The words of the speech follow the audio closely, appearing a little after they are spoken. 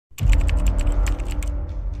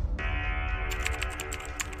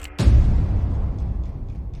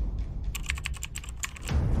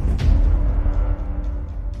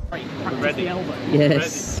Ready?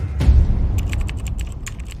 Yes. Ready.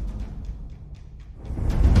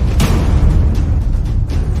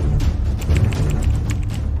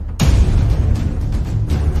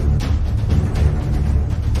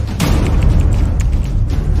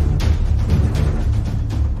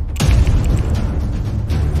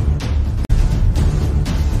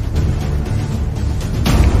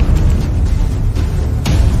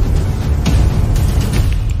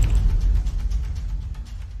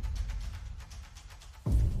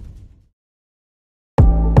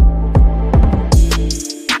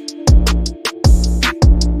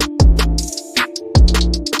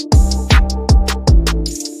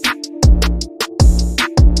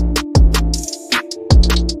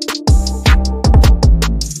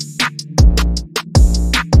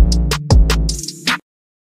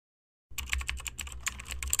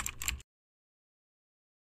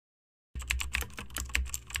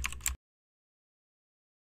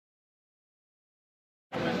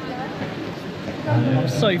 I'm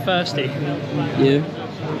so thirsty. Yeah.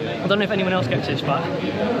 I don't know if anyone else gets this, but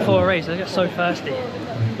before a race I get so thirsty.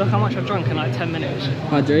 Look how much I've drunk in like 10 minutes.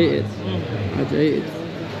 Hydrated. Hydrated.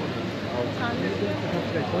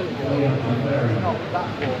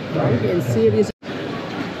 I'm getting serious.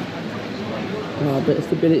 Oh, a bit of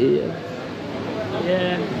stability, yeah.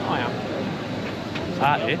 Yeah, I am.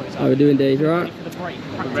 How are we doing, Dave? You alright?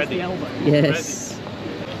 We're ready. Yes.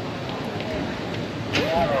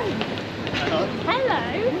 Hello.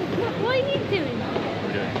 What are you doing?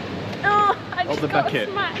 Oh, I just got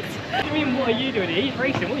smacked. What do you mean, what are you doing here? He's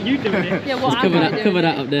racing, what are you doing here? Yeah, what Just cover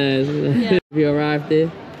that up there. Yeah. We arrived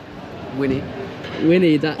here. Winnie.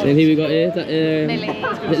 Winnie, and who we got here? That, Lily.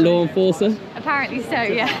 is it law enforcer? Apparently so,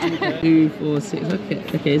 yeah. 2, 4, 6.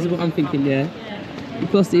 Okay, this is what I'm thinking. Yeah. You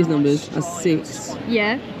plus these numbers as 6.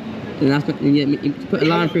 Yeah. And that's you put a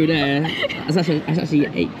line through there. That's actually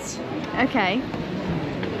 8. Okay.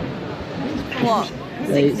 What?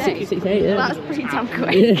 6, 8. Yeah. That's pretty damn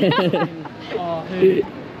quick. Yeah.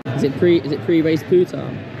 Is it pre-race poo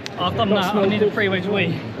time? I've done that, I need a pre-race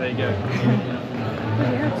wee. There you go.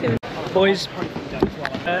 Boys,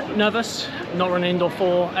 nervous, not run an indoor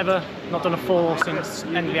 4 ever, not done a 4 since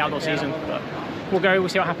end of the outdoor season, but we'll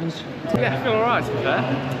see what happens. Yeah, I feel alright to be fair.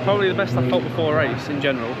 Probably the best I've felt before a race in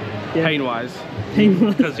general, pain-wise.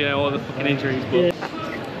 Because, you know, all the fucking injuries. But Yeah.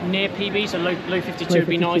 Near PB, so low 52 would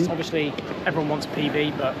be nice. Obviously, everyone wants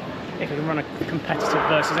PB, but if we can run a competitive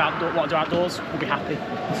versus outdoor, what I do outdoors, we'll be happy.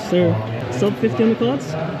 So, sub 50 on the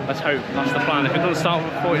cards? let's hope, that's the plan. If it doesn't start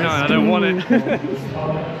with 49, I don't want it.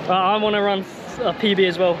 I want to run a PB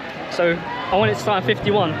as well, so I want it to start at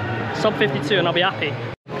 51, sub 52, and I'll be happy.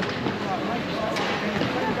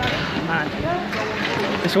 Man,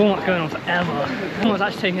 this warm-up going on forever. It's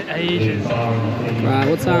actually taking ages. Right,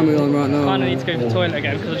 what time are we on right now? I kind of need to go to the toilet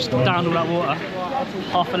again because I just downed all that water.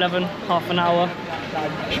 11:30, half an hour,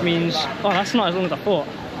 which means, oh, that's not as long as I thought.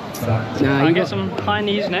 Nah, I get some high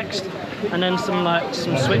knees next, and then some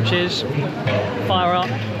switches, fire up,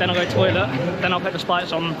 then I'll go toilet, then I'll put the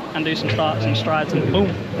spikes on and do some starts and strides, and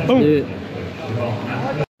boom, boom. do it.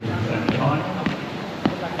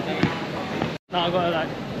 Now I've got like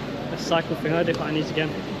a cycle thing, I do high knees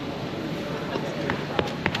again.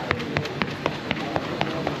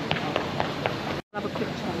 Have a quick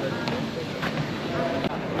chat.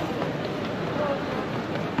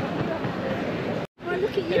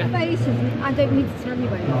 Look at your faces, and I don't need to tell you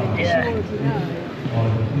anything, Yeah. sure as you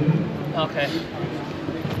know. Okay.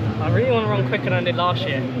 I really want to run quicker than I did last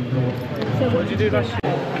year. So What did you do last year?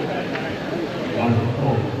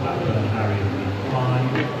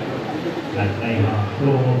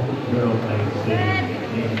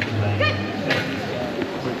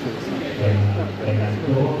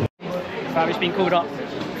 Fabi's been called up,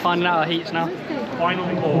 finding out our heats now. Final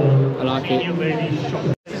call. I like it.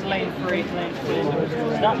 This is lane 3, lane 4.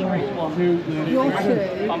 That's race 1. You're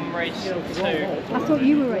 2. I'm race 2. I thought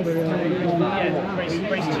you were racing. Yeah, race 2.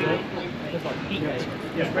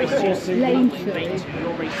 Race 2. Lane 2. Lane 2.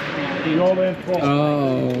 You're race 3.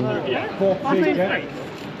 Oh. Yeah,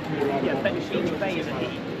 each bay is a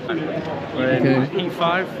heat. We're in heat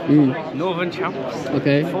 5, Northern Champs,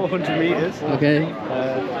 Okay. 400 metres. Okay.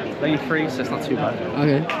 Lane 3, so it's not too bad.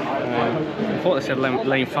 Okay. I thought they said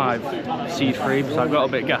lane 5, seed 3, so I got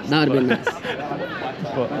a bit gassed. That would have been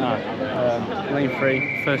nice. But no, lane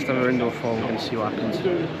 3, first ever indoor 4, we're going to see what happens.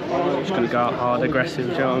 Just going to go out hard, aggressive,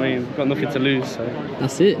 do you know what I mean? We've got nothing to lose, so.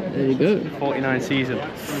 That's it. There you go. 49 season.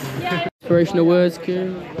 Inspirational words,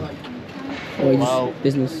 Kieran? Or just Well,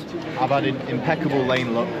 business? I've had an impeccable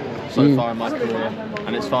lane look so far in my career,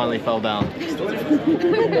 and it's finally fell down.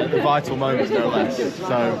 At the vital moments, no less.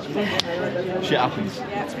 So, shit happens.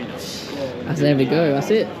 There we go, that's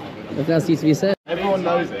it. If that's needs to be said. Everyone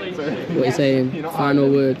knows it. So What are you saying? Final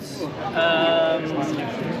words.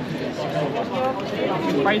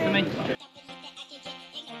 Pray for me.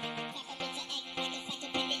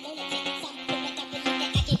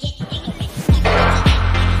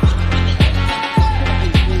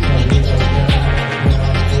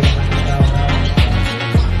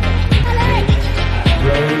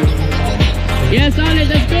 Yes, Alex,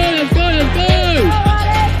 let's go, let's go, let's go!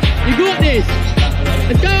 You got this!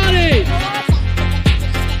 Let's go, Alex!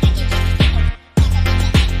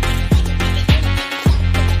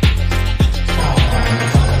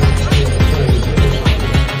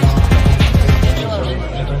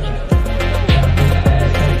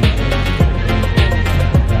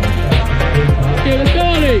 Okay, let's go,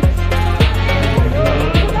 Alex!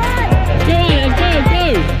 Let's go, Alex, let's go, let's go!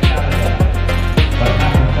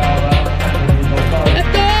 Let's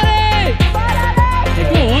go, Alex!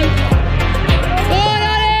 Yeah, go on! Go on,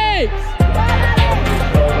 Alex!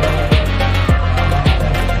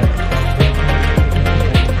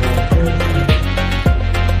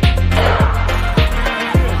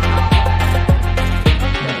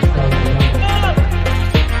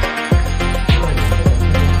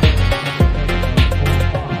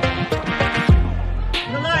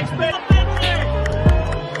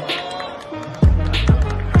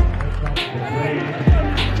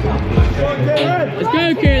 Let's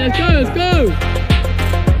go, Kieran, let's go, let's go!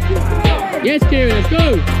 Yes, Kieran, let's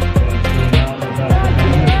go!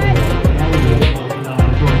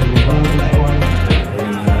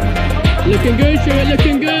 Looking good, Stuart,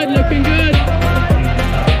 looking good, looking good!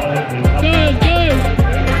 Go, let's go!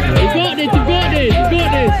 You got this, you got this, you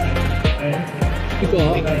got this! You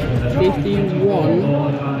got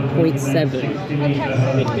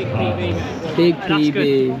 51.7. Big That's PB.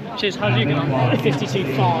 good. Cheers, how'd you get on?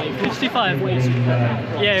 52.5. 52.5, please.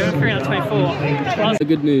 Yeah, we were 324. The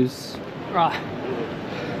good news. Right.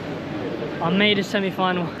 I made a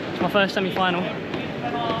semi-final. It's my first semi-final.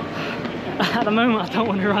 At the moment, I don't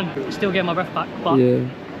want to run. Still get my breath back, but Yeah.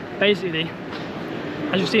 basically,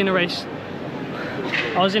 as you see in the race,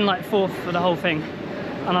 I was in like 4th for the whole thing,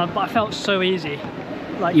 and but I felt so easy,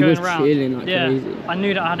 like You going was around. chilling like yeah, crazy. I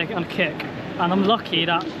knew that I had a kick, and I'm lucky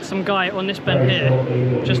that some guy on this bend here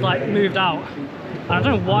just like moved out. And I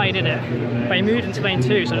don't know why he did it, but he moved into lane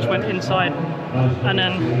 2, so I just went inside, and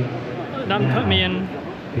then that put me in.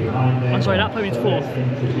 I'm sorry, that put me into 4th,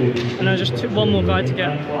 and I just took one more guy to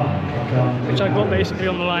get, which I got basically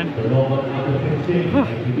on the line.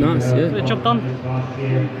 Nice, The yeah. job done.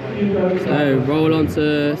 So, roll on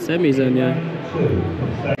to semis then, yeah.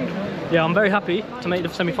 Yeah, I'm very happy to make the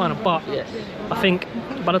semi-final, but I think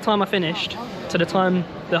by the time I finished to the time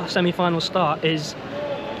the semi-finals start is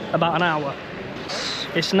about an hour.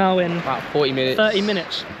 It's now in About 40 minutes. 30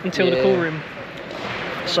 minutes until the call room.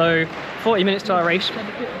 So 40 minutes to our race.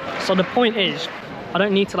 So the point is, I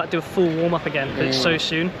don't need to like do a full warm-up again because it's so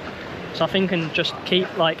soon. So I think I can just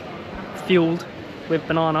keep like fueled with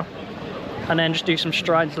banana and then just do some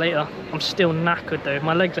strides later. I'm still knackered though.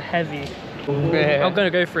 My legs are heavy. Yeah. I'm gonna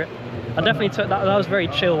go for it. I definitely took that. That was very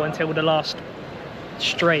chill until the last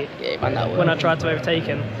straight. Yeah, man, that When I tried to overtake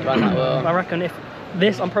him. I reckon if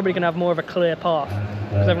this, I'm probably gonna have more of a clear path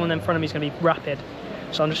because everyone in front of me is gonna be rapid.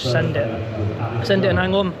 So I'll just send it and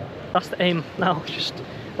hang on. That's the aim now. Just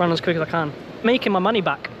run as quick as I can. Making my money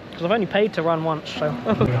back because I've only paid to run once. So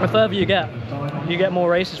the further you get more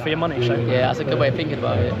races for your money. So Yeah, that's a good way of thinking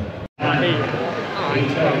about it.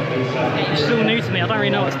 It's still new to me. I don't really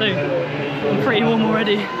know what to do. I'm pretty warm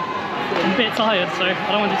already. I'm a bit tired, so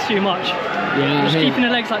I don't want to do too much. Yeah, Just keeping the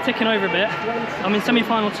legs like ticking over a bit. I'm in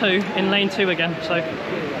semi-final 2 in lane 2 again, so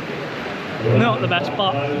not the best,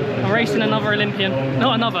 but I'm racing another Olympian.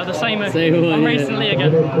 Not another, the same. Same one, I'm racing Lee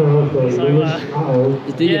again. So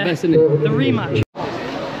Just do your best, innit? the rematch.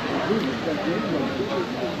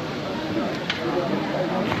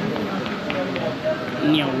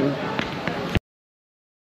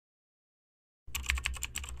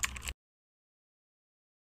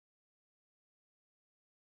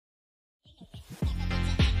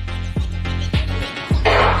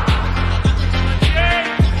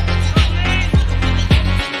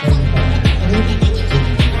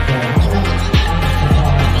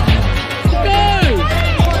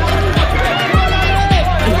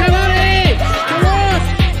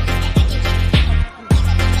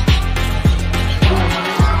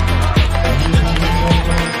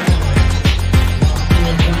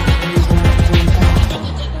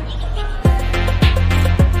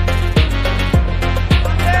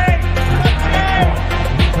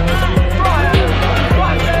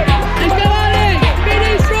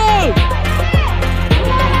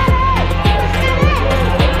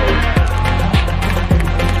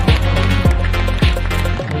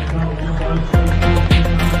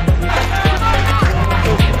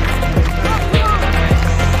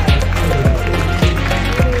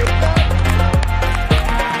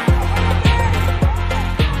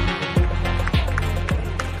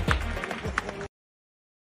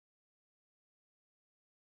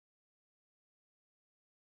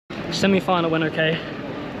 Semi-final went okay.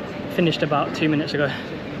 Finished about 2 minutes ago.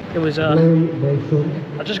 It was I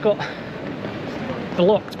just got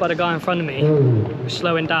blocked by the guy in front of me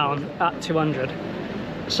slowing down at 200.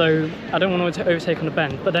 So I don't want to overtake on the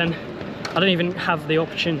bend, but then I don't even have the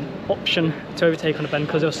option to overtake on the bend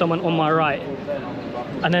because there was someone on my right,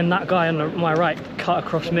 and then that guy on my right cut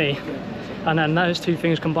across me, and then those two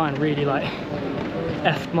things combined really like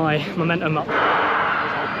effed my momentum up.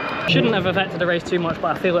 Shouldn't have affected the race too much,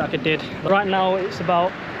 but I feel like it did. Right now it's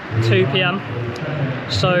about 2 p.m,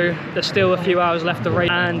 so there's still a few hours left to race,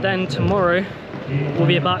 and then tomorrow we'll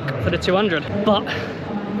be back for the 200. But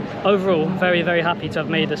overall, very, very happy to have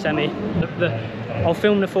made the semi. I'll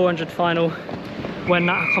film the 400 final when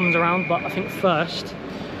that comes around, but I think first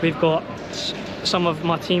we've got some of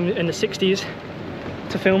my team in the 60s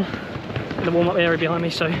to film in the warm-up area behind me,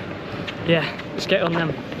 so yeah, let's get on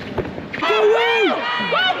them.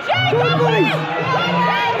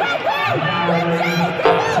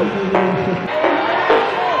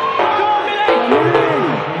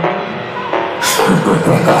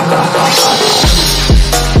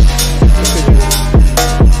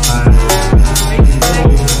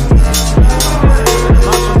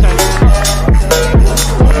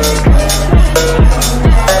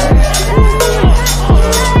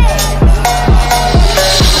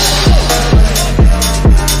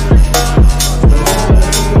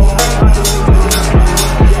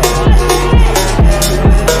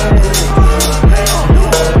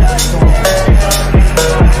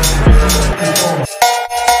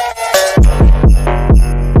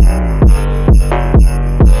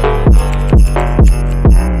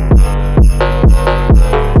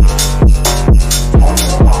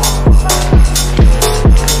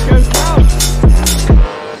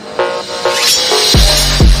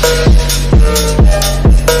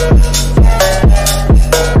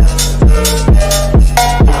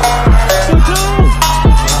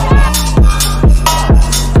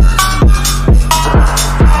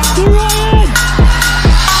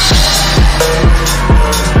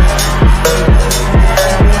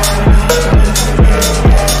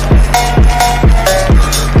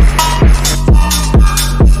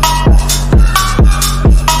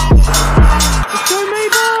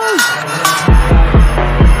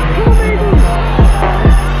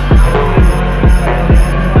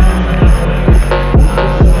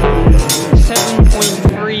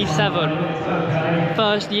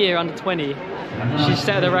 First year under 20, she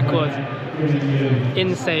set the record.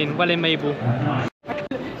 Insane. Well in Mabel.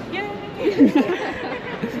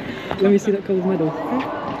 Let me see that gold medal.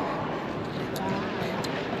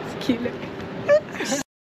 It's cute. Look.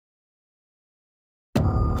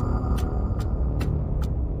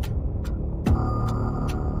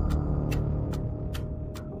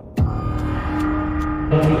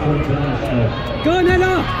 Go on,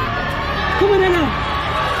 Ella! Come on, Ella!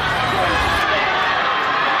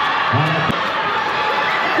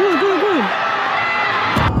 Go on, go on, go on!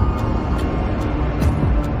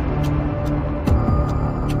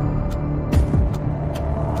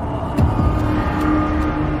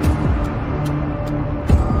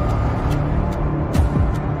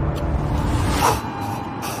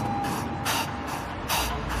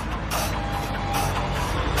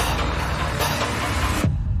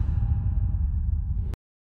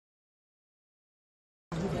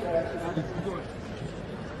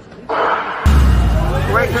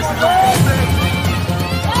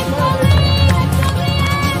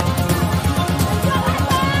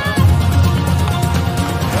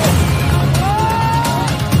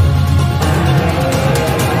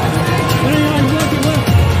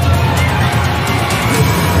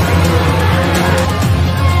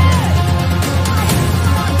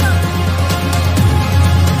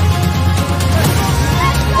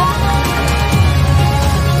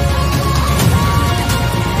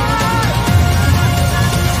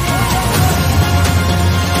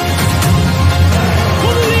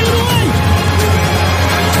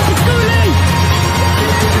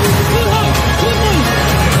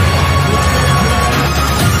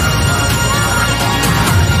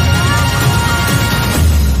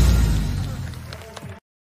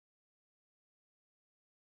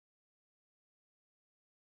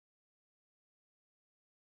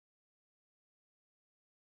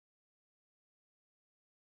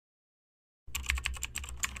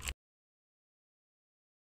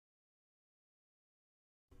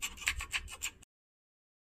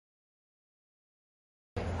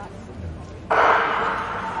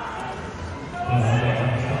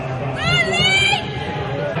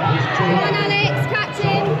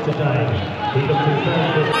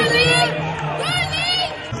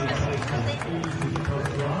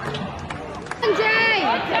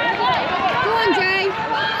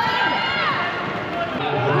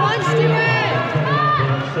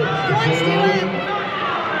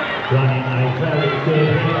 Keep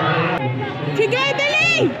going,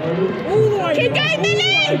 Billy! Keep going,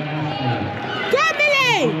 Billy! Go,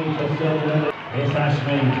 Billy! It's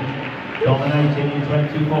Ashley dominating in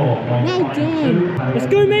 24. Well done. Let's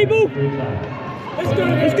go, Mabel! Let's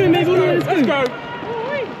go, Mabel! Let's go!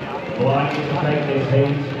 Well, I need to take this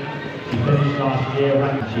heat. She finished last year,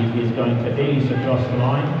 and she is going to ease across the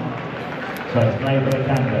line. So it's Mabel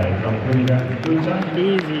Akande from Kuta.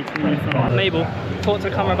 Easy for me from Mabel, talk to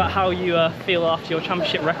the camera about how you feel after your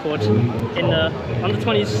championship record in the under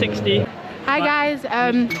 20s 60. Hi guys,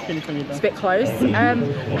 it's a bit close.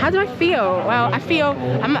 How do I feel? Well, I feel,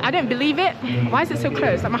 I don't believe it. Why is it so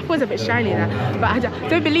close? Like, my foot's a bit shiny there, but I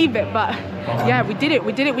don't believe it. But yeah, we did it.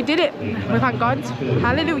 We thank God.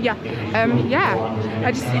 Hallelujah. And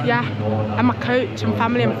my coach and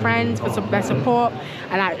family and friends for their support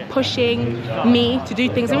and like pushing me to do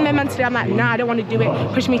things. Even though mentally I'm like, nah, I don't want to do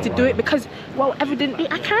it. Push me to do it because, well, evidently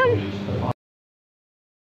I can.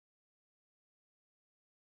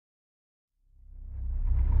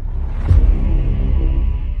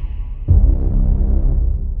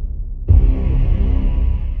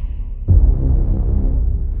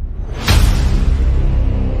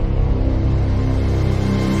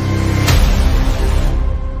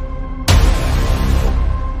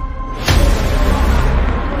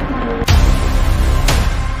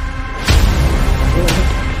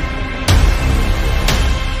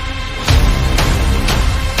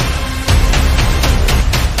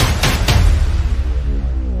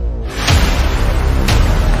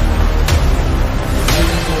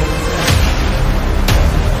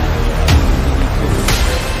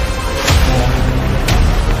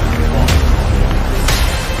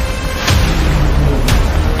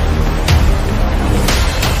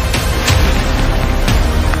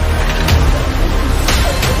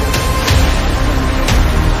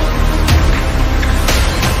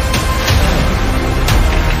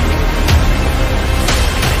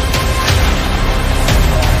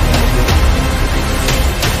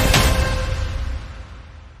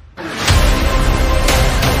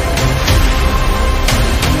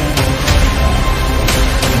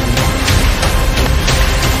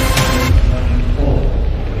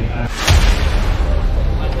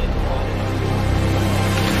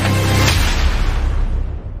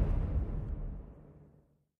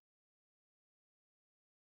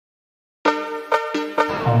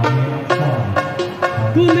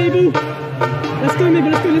 Go on, Mabel! Let's go,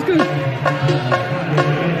 Mabel, let's go!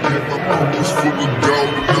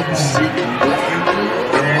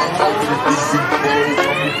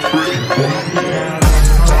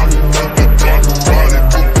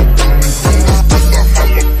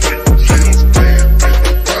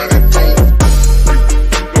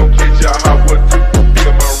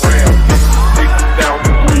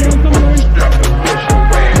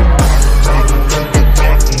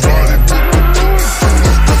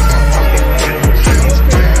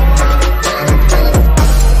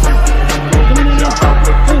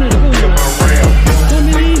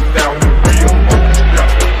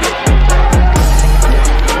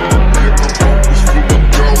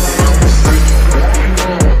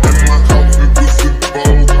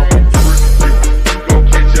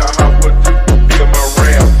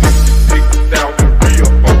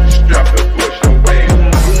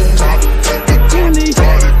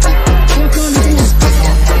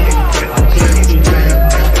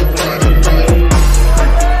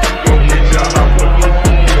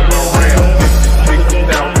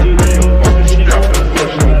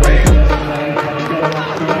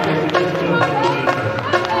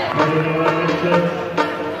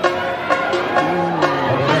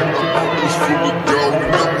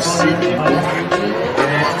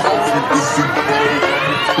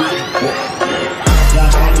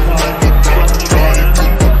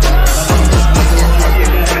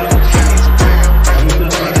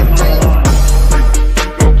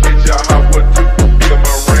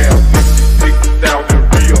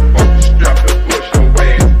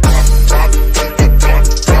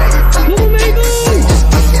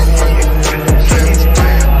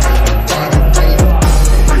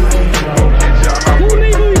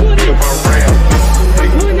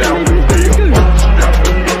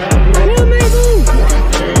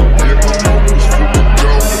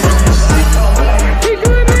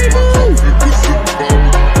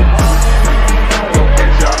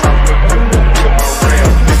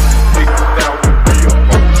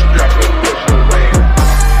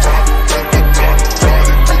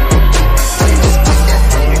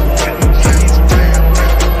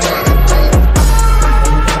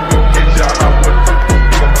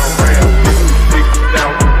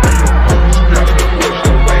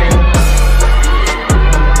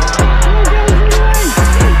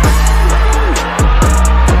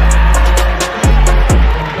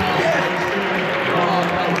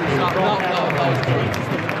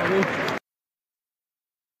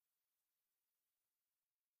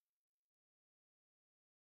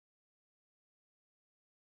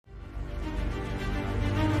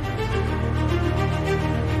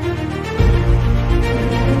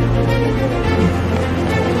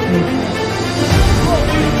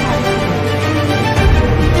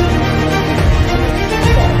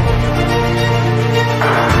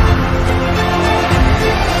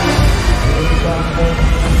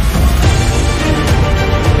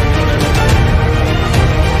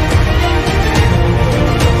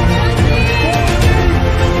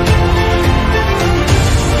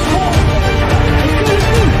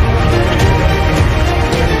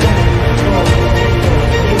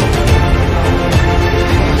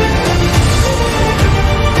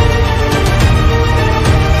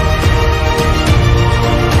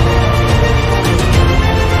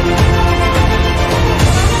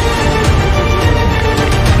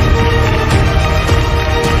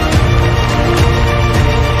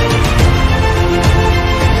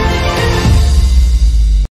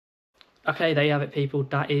 Okay, there you have it, people.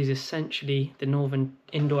 That is essentially the Northern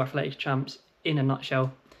Indoor Athletics Champs in a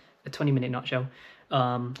nutshell, a 20-minute nutshell.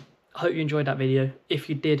 I hope you enjoyed that video. If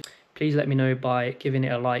you did, please let me know by giving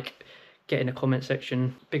it a like, get in the comment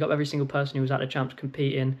section. Big up every single person who was at the Champs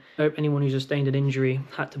competing. I hope anyone who sustained an injury,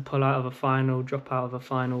 had to pull out of a final, drop out of a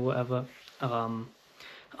final, whatever.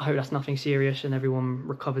 I hope that's nothing serious and everyone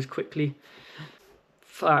recovers quickly.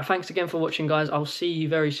 Thanks again for watching, guys. I'll see you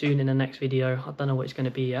very soon in the next video. I don't know what it's going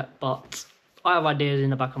to be yet, but I have ideas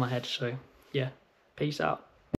in the back of my head, so yeah, peace out.